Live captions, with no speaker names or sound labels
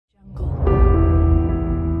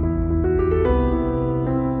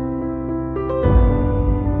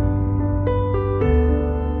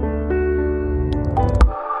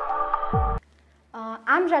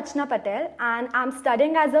Rachna Patel and I'm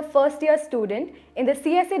studying as a first year student in the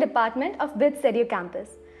CSE department of BITS Edu campus.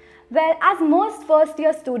 Well, as most first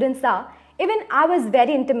year students are, even I was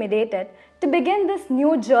very intimidated to begin this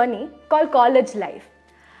new journey called college life.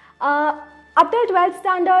 Up till 12th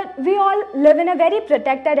standard, we all live in a very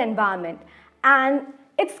protected environment and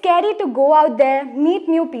it's scary to go out there, meet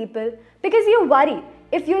new people because you worry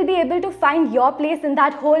if you'll be able to find your place in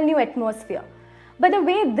that whole new atmosphere. But the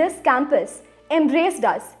way this campus embraced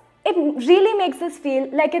us, it really makes us feel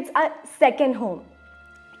like it's a second home.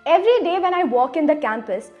 Every day when I walk in the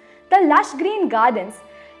campus, the lush green gardens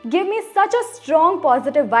give me such a strong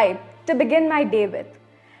positive vibe to begin my day with.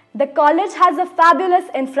 The college has a fabulous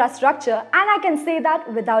infrastructure and I can say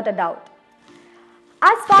that without a doubt.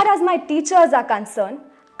 As far as my teachers are concerned,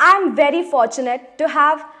 I am very fortunate to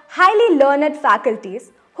have highly learned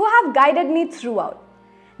faculties who have guided me throughout.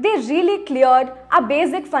 They really cleared our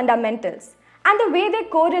basic fundamentals and the way they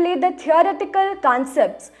correlate the theoretical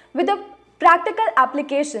concepts with the practical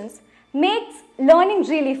applications makes learning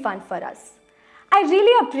really fun for us. I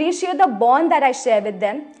really appreciate the bond that I share with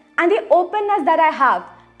them and the openness that I have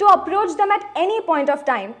to approach them at any point of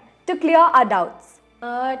time to clear our doubts.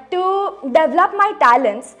 To develop my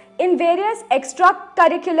talents in various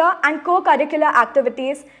extracurricular and co-curricular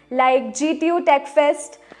activities like GTU Tech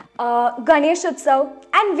Fest, Ganesh Utsav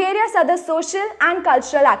and various other social and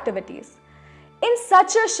cultural activities. In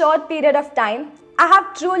such a short period of time, I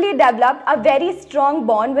have truly developed a very strong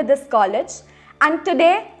bond with this college and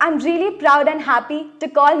today I'm really proud and happy to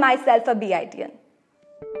call myself a BITian.